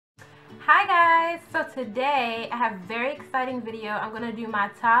Hi guys, so today I have a very exciting video. I'm going to do my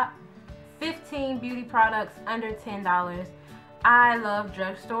top 15 beauty products under $10. I love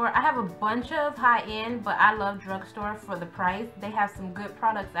drugstore. I have a bunch of high-end, but I love drugstore for the price. They have some good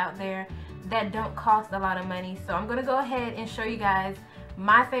products out there that don't cost a lot of money. So I'm going to go ahead and show you guys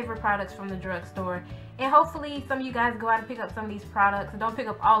my favorite products from the drugstore. And hopefully some of you guys go out and pick up some of these products. Don't pick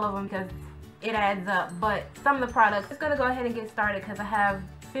up all of them because it adds up, but some of the products. Just going to go ahead and get started because I have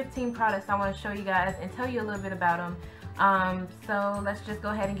 15 products I want to show you guys and tell you a little bit about them. So let's just go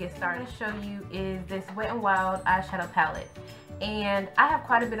ahead and get started. What I'm going to show you is this Wet n Wild eyeshadow palette, and I have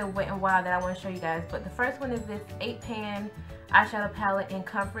quite a bit of Wet n Wild that I want to show you guys, but the first one is this 8-pan eyeshadow palette in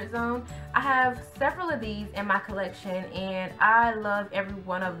Comfort Zone. I have several of these in my collection and I love every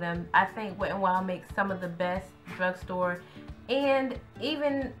one of them. I think Wet n Wild makes some of the best drugstore, and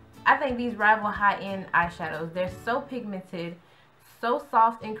even I think these rival high-end eyeshadows. They're so pigmented, so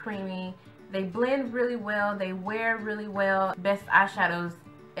soft and creamy. They blend really well. They wear really well. Best eyeshadows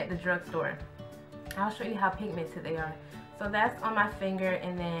at the drugstore. I'll show you how pigmented they are. So that's on my finger,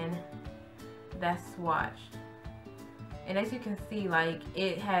 and then that's swatched. And as you can see, like,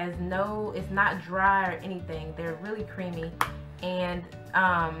 it has no, it's not dry or anything. They're really creamy, and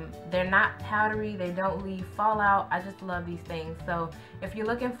they're not powdery. They don't leave fallout. I just love these things. So if you're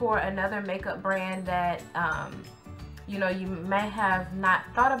looking for another makeup brand that you know, you may have not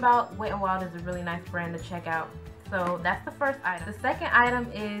thought about, Wet n Wild is a really nice brand to check out. So that's the first item. The second item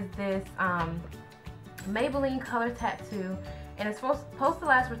is this Maybelline Color Tattoo, and it's supposed to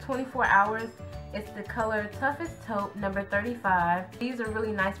last for 24 hours. It's the color Toughest Taupe number 35. These are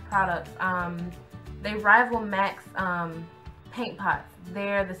really nice products. They rival MAC's paint pots.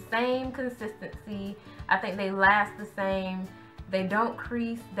 They're the same consistency. I think they last the same. They don't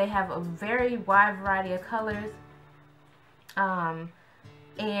crease. They have a very wide variety of colors.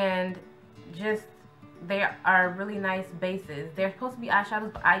 And just, they are really nice bases. They're supposed to be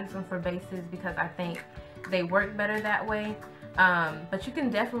eyeshadows, but I use them for bases because I think they work better that way. But you can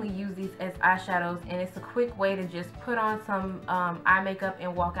definitely use these as eyeshadows, and it's a quick way to just put on some eye makeup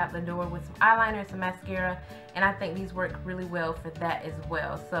and walk out the door with some eyeliner, some mascara, and I think these work really well for that as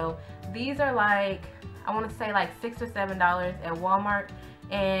well. So these are like, I want to say like $6 or $7 at Walmart,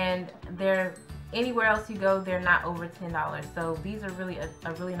 and they're anywhere else you go, they're not over $10. So these are really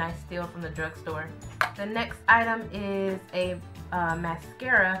a really nice steal from the drugstore. The next item is a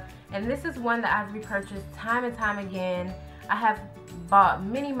mascara, and this is one that I've repurchased time and time again. I have bought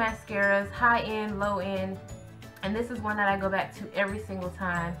many mascaras, high end, low end, and this is one that I go back to every single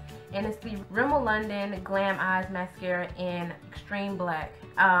time. And it's the Rimmel London Glam Eyes Mascara in Extreme Black.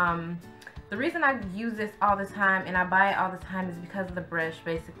 The reason I use this all the time and I buy it all the time is because of the brush,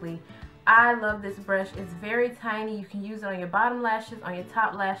 basically. I love this brush. It's very tiny. You can use it on your bottom lashes, on your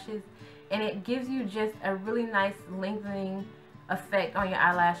top lashes, and it gives you just a really nice lengthening effect on your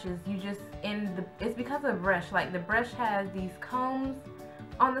eyelashes. You just, it's because of the brush. Like, the brush has these combs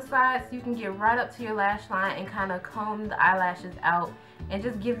on the side, so you can get right up to your lash line and kind of comb the eyelashes out and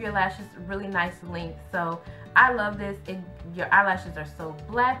just give your lashes really nice length. So I love this. Your eyelashes are so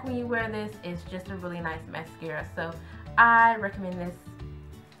black when you wear this. It's just a really nice mascara. So I recommend this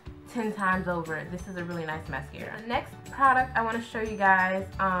 10 times over. This is a really nice mascara. The next product I want to show you guys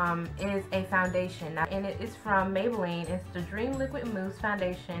is a foundation, and it is from Maybelline. It's the Dream Liquid Mousse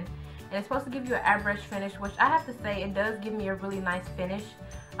Foundation, and it's supposed to give you an airbrush finish, which I have to say it does give me a really nice finish.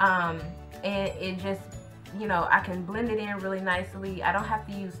 And it just, you know, I can blend it in really nicely. I don't have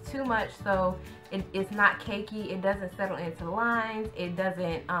to use too much, so it's not cakey. It doesn't settle into lines. It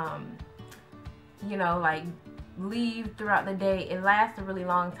doesn't you know, like, leave throughout the day. It lasts a really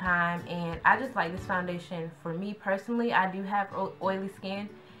long time, and I just like this foundation. For me personally, I do have oily skin,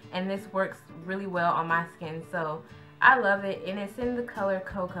 and this works really well on my skin, so I love it. And it's in the color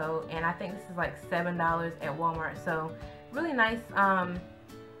Cocoa, and I think this is like $7 at Walmart, so really nice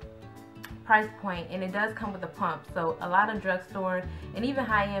price point. And it does come with a pump, so a lot of drugstore and even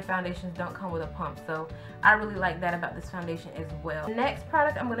high-end foundations don't come with a pump, so I really like that about this foundation as well. The next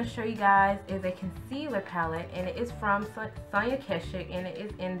product I'm going to show you guys is a concealer palette, and it is from Sonia Keshik, and it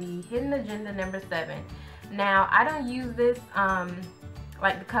is in the Hidden Agenda number 7. Now, I don't use this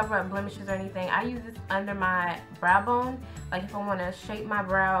like to cover up blemishes or anything. I use this under my brow bone, like if I want to shape my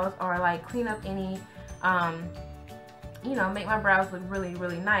brows or like clean up any you know, make my brows look really,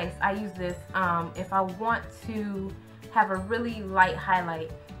 really nice. I use this if I want to have a really light highlight.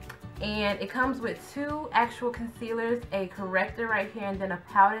 And it comes with 2 actual concealers, a corrector right here, and then a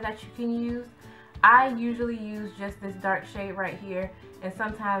powder that you can use. I usually use just this dark shade right here, and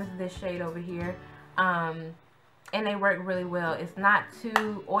sometimes this shade over here. and they work really well. It's not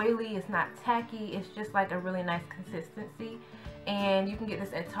too oily, it's not tacky, it's just like a really nice consistency. And you can get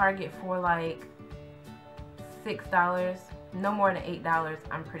this at Target for like $6, no more than $8,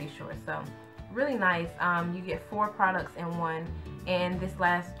 I'm pretty sure. So really nice. You get 4 products in one, and this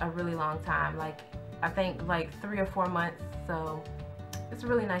lasts a really long time, like I think like 3 or 4 months. So it's a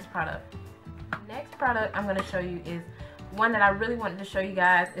really nice product. Next product I'm going to show you is one that I really wanted to show you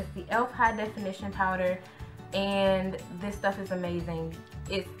guys. It's the e.l.f. High Definition Powder, and this stuff is amazing.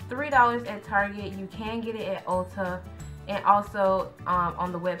 It's $3 at Target. You can get it at Ulta and also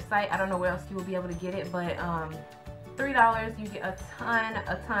on the website. I don't know where else you will be able to get it, but $3, you get a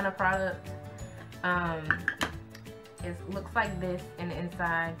ton of product. It looks like this in the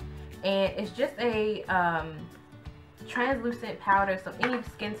inside, and it's just a translucent powder, so any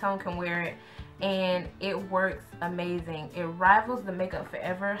skin tone can wear it, and it works amazing. It rivals the Makeup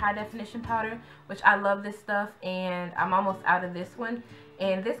Forever High Definition Powder, which I love this stuff, and I'm almost out of this one.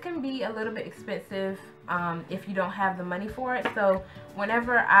 And this can be a little bit expensive if you don't have the money for it. So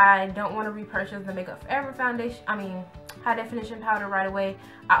whenever I don't want to repurchase the Makeup Forever High Definition Powder right away,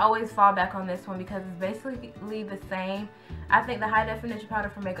 I always fall back on this one because it's basically the same. I think the High Definition Powder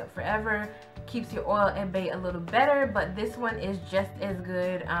from Makeup Forever keeps your oil at bay a little better, but this one is just as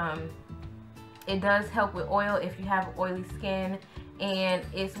good. It does help with oil if you have oily skin, and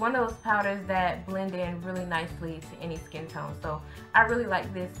it's one of those powders that blend in really nicely to any skin tone. So I really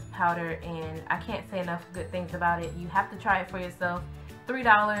like this powder, and I can't say enough good things about it. You have to try it for yourself.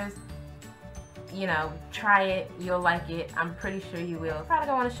 $3, you know, try it, you'll like it. I'm pretty sure you will. The product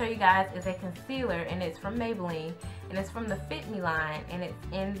I want to show you guys is a concealer, and it's from Maybelline, and it's from the Fit Me line, and it's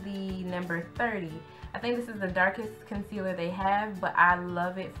in the number 30. I think this is the darkest concealer they have, but I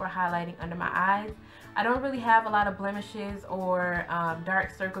love it for highlighting under my eyes. I don't really have a lot of blemishes or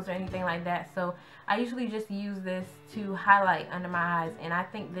dark circles or anything like that, so I usually just use this to highlight under my eyes, and I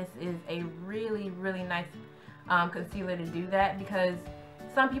think this is a really nice concealer to do that, because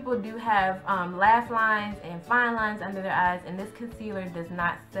some people do have laugh lines and fine lines under their eyes, and this concealer does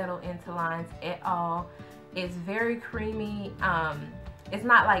not settle into lines at all. It's very creamy. It's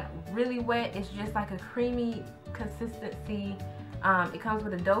not like really wet, it's just like a creamy consistency. It comes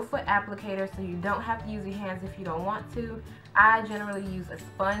with a doe foot applicator, so you don't have to use your hands if you don't want to. I generally use a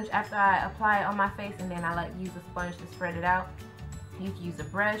sponge after I apply it on my face, and then I like use a sponge to spread it out. You can use a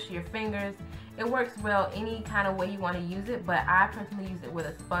brush, your fingers. It works well any kind of way you want to use it, but I personally use it with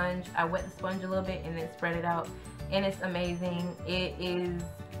a sponge. I wet the sponge a little bit and then spread it out, and it's amazing. It is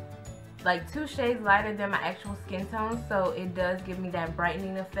like 2 shades lighter than my actual skin tone, so it does give me that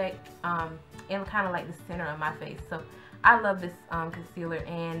brightening effect in kind of like the center of my face. So I love this concealer,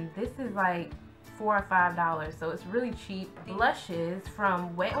 and this is like $4 or $5, so it's really cheap. Blushes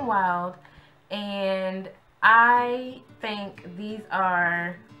from Wet n Wild, and I think these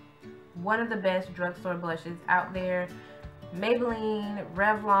are one of the best drugstore blushes out there. Maybelline,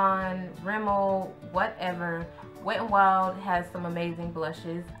 Revlon, Rimmel, whatever. Wet n Wild has some amazing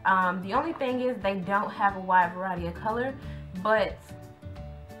blushes. The only thing is they don't have a wide variety of color, but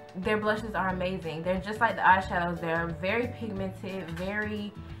their blushes are amazing. They're just like the eyeshadows. They're very pigmented,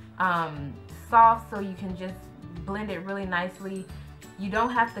 very soft, so you can just blend it really nicely. You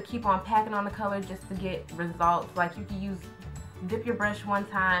don't have to keep on packing on the color just to get results. Like you can dip your brush one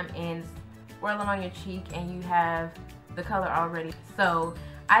time and swirl it on your cheek, and you have the color already. So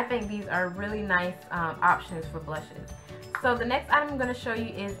I think these are really nice options for blushes. So the next item I'm going to show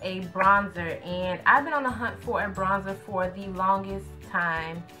you is a bronzer, and I've been on the hunt for a bronzer for the longest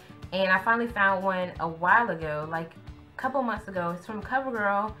time, and I finally found one a while ago, like a couple months ago. It's from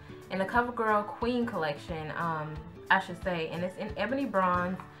CoverGirl, in the CoverGirl Queen collection, I should say, and it's in ebony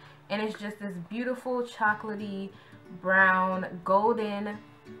bronze, and it's just this beautiful chocolatey brown golden,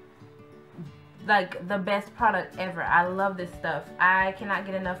 like the best product ever. I love this stuff. I cannot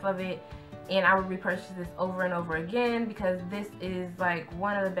get enough of it, and I would repurchase this over and over again because this is like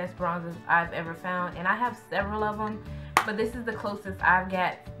one of the best bronzers I've ever found, and I have several of them, but this is the closest I've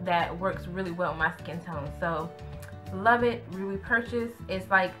got that works really well with my skin tone. So love it. Repurchase. It's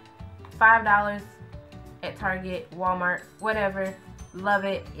like $5 at Target, Walmart, whatever. Love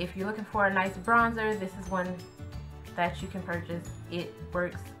it. If you're looking for a nice bronzer, this is one that you can purchase. It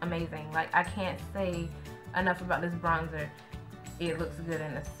works amazing. Like, I can't say enough about this bronzer. It looks good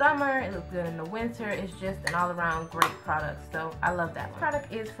in the summer, it looks good in the winter. It's just an all-around great product, so I love that one. This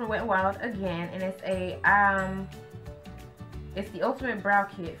product is from Wet n Wild again, and it's a it's the Ultimate Brow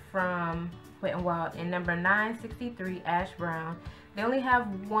Kit from Wet n Wild in number 963 Ash Brown. They only have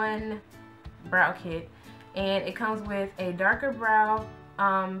one brow kit, and it comes with a darker brow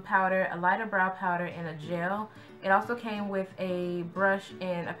powder, a lighter brow powder, and a gel. It also came with a brush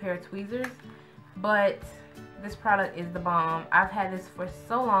and a pair of tweezers, but this product is the bomb. I've had this for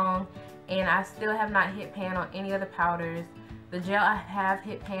so long and I still have not hit pan on any other powders. The gel I have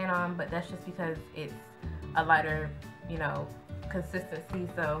hit pan on, but that's just because it's a lighter, you know, consistency,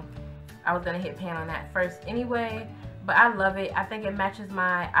 so I was gonna hit pan on that first anyway. But I love it. I think it matches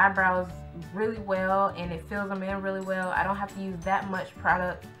my eyebrows really well and it fills them in really well. I don't have to use that much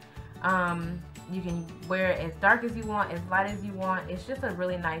product. You can wear it as dark as you want, as light as you want. It's just a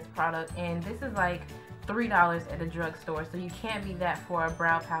really nice product, and this is like $3 at the drugstore, so you can't beat that for a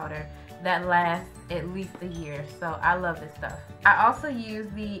brow powder that lasts at least a year. So I love this stuff. I also use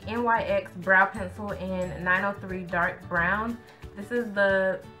the NYX brow pencil in 903 dark brown. This is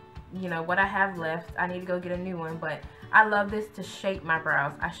the, you know, what I have left. I need to go get a new one, but I love this to shape my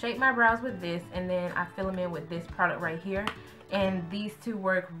brows. I shape my brows with this, and then I fill them in with this product right here. And these two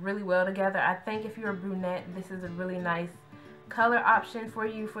work really well together. I think if you're a brunette, this is a really nice color option for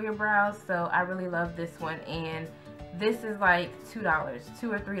you for your brows. So I really love this one, and this is like $2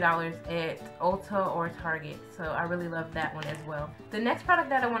 or $3 at Ulta or Target. So I really love that one as well. The next product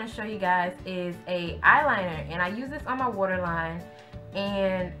that I want to show you guys is a eyeliner, and I use this on my waterline.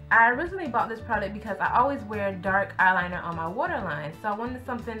 And I originally bought this product because I always wear dark eyeliner on my waterline, so I wanted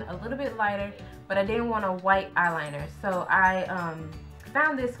something a little bit lighter, but I didn't want a white eyeliner. So I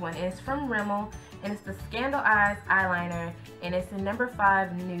found this one, and it's from Rimmel, and it's the Scandal Eyes eyeliner, and it's in number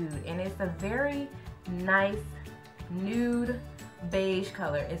 5 nude, and it's a very nice nude beige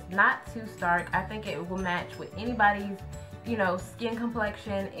color. It's not too stark. I think it will match with anybody's, you know, skin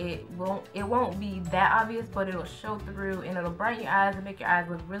complexion. It won't be that obvious, but it'll show through, and it'll brighten your eyes and make your eyes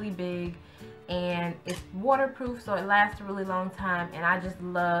look really big. And it's waterproof, so it lasts a really long time, and I just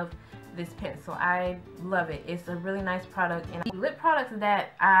love this pencil. I love it. It's a really nice product. And the lip products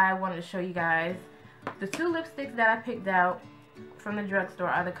that I wanted to show you guys, the 2 lipsticks that I picked out from the drugstore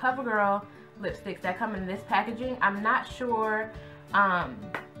are the CoverGirl lipsticks that come in this packaging. I'm not sure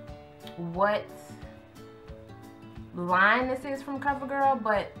what line this is from CoverGirl,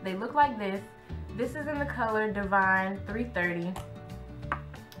 but they look like this. This is in the color Divine 330,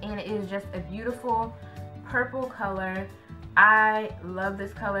 and it is just a beautiful purple color. I love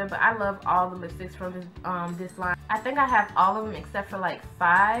this color, but I love all the lipsticks from this line. I think I have all of them except for like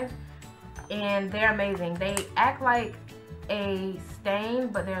 5, and they're amazing. They act like a stain,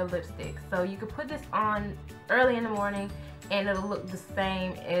 but they're a lipstick, so you could put this on early in the morning and it'll look the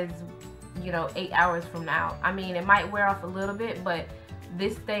same as, you know, 8 hours from now. I mean, it might wear off a little bit, but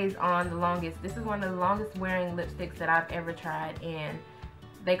this stays on the longest. This is one of the longest wearing lipsticks that I've ever tried, and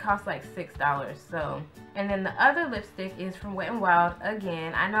they cost like $6. So, and then the other lipstick is from Wet n Wild.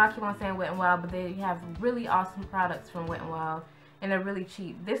 Again, I know I keep on saying Wet n Wild, but they have really awesome products from Wet n Wild, and they're really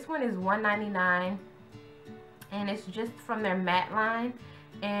cheap. This one is $1.99, and it's just from their matte line,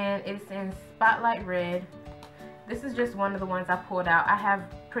 and it's in Spotlight Red. This is just one of the ones I pulled out. I have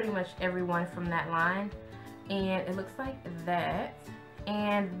pretty much every one from that line, and it looks like that.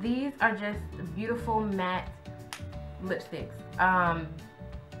 And these are just beautiful matte lipsticks.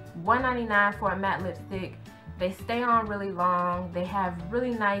 $1.99 for a matte lipstick. They stay on really long. They have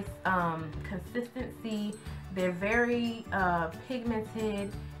really nice consistency. They're very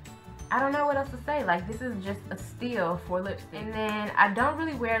pigmented. I don't know what else to say. Like, this is just a steal for lipstick. And then I don't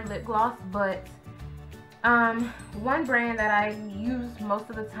really wear lip gloss, but one brand that I use most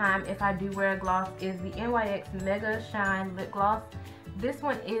of the time if I do wear a gloss is the NYX Mega Shine Lip Gloss. This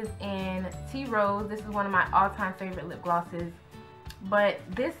one is in Tea Rose. This is one of my all-time favorite lip glosses. But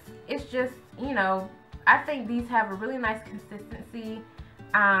this is just, you know, I think these have a really nice consistency.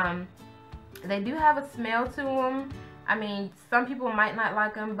 They do have a smell to them. I mean, some people might not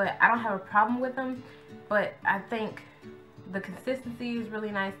like them, but I don't have a problem with them. But I think the consistency is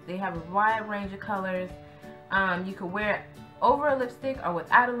really nice. They have a wide range of colors. You could wear it over a lipstick or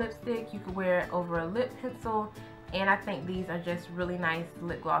without a lipstick. You could wear it over a lip pencil. And I think these are just really nice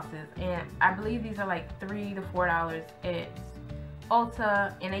lip glosses. And I believe these are like $3 to $4 at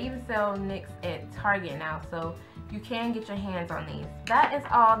Ulta. And they even sell NYX at Target now. So you can get your hands on these. That is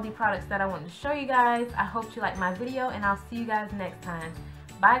all the products that I wanted to show you guys. I hope you liked my video, and I'll see you guys next time.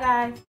 Bye, guys.